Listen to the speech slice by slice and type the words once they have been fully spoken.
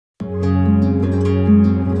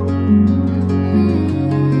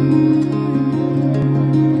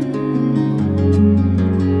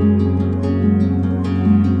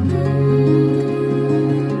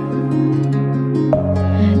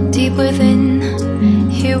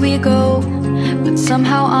here we go, but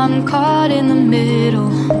somehow I'm caught in the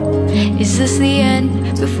middle. Is this the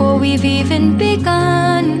end before we've even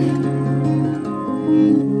begun?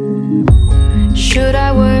 Should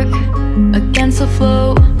I work against the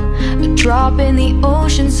flow? A drop in the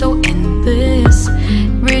ocean so endless,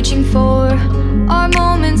 reaching for our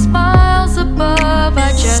moments miles above.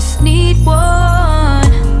 I just need one.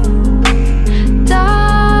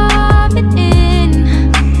 Diving in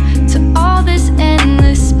to all this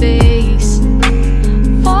endless space,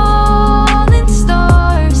 falling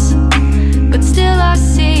stars, but still I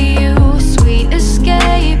see you. Sweet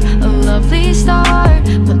escape, a lovely start,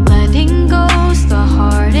 but letting go's the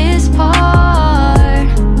hardest part.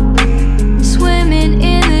 Swimming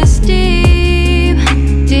in this deep,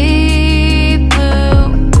 deep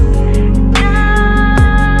blue.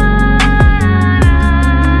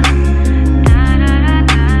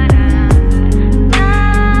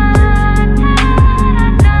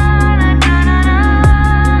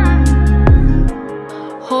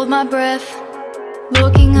 Hold my breath,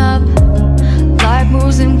 looking up. Life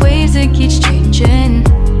moves in ways that keeps changing.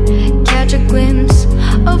 Catch a glimpse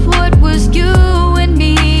of what was you and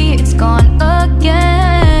me. It's gone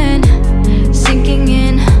again. Sinking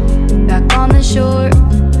in, back on the shore,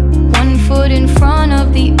 one foot in front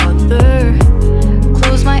of the other.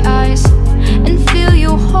 Close my eyes and feel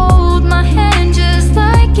you hold my hand just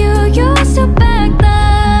like you used to back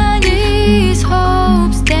then. These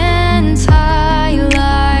hopes dance high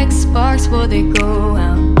like sparks before they go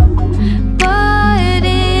out. But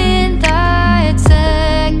in that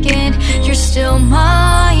second, you're still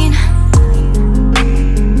mine.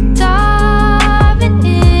 Diving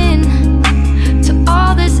in to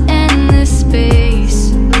all this endless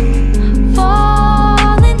space,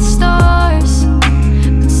 falling stars,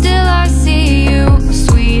 but still I see you. A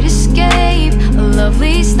sweet escape, a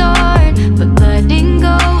lovely start, but letting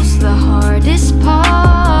go's the hardest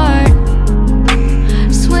part.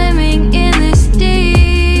 Swimming in this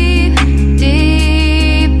deep,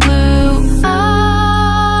 deep blue.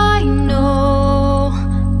 I know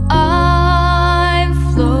I'm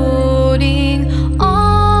floating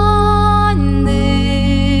on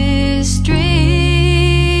this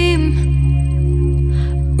dream,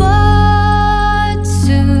 but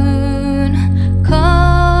soon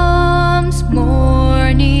comes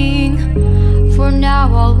morning. For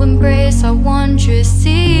now I'll embrace our wondrous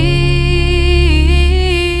sea.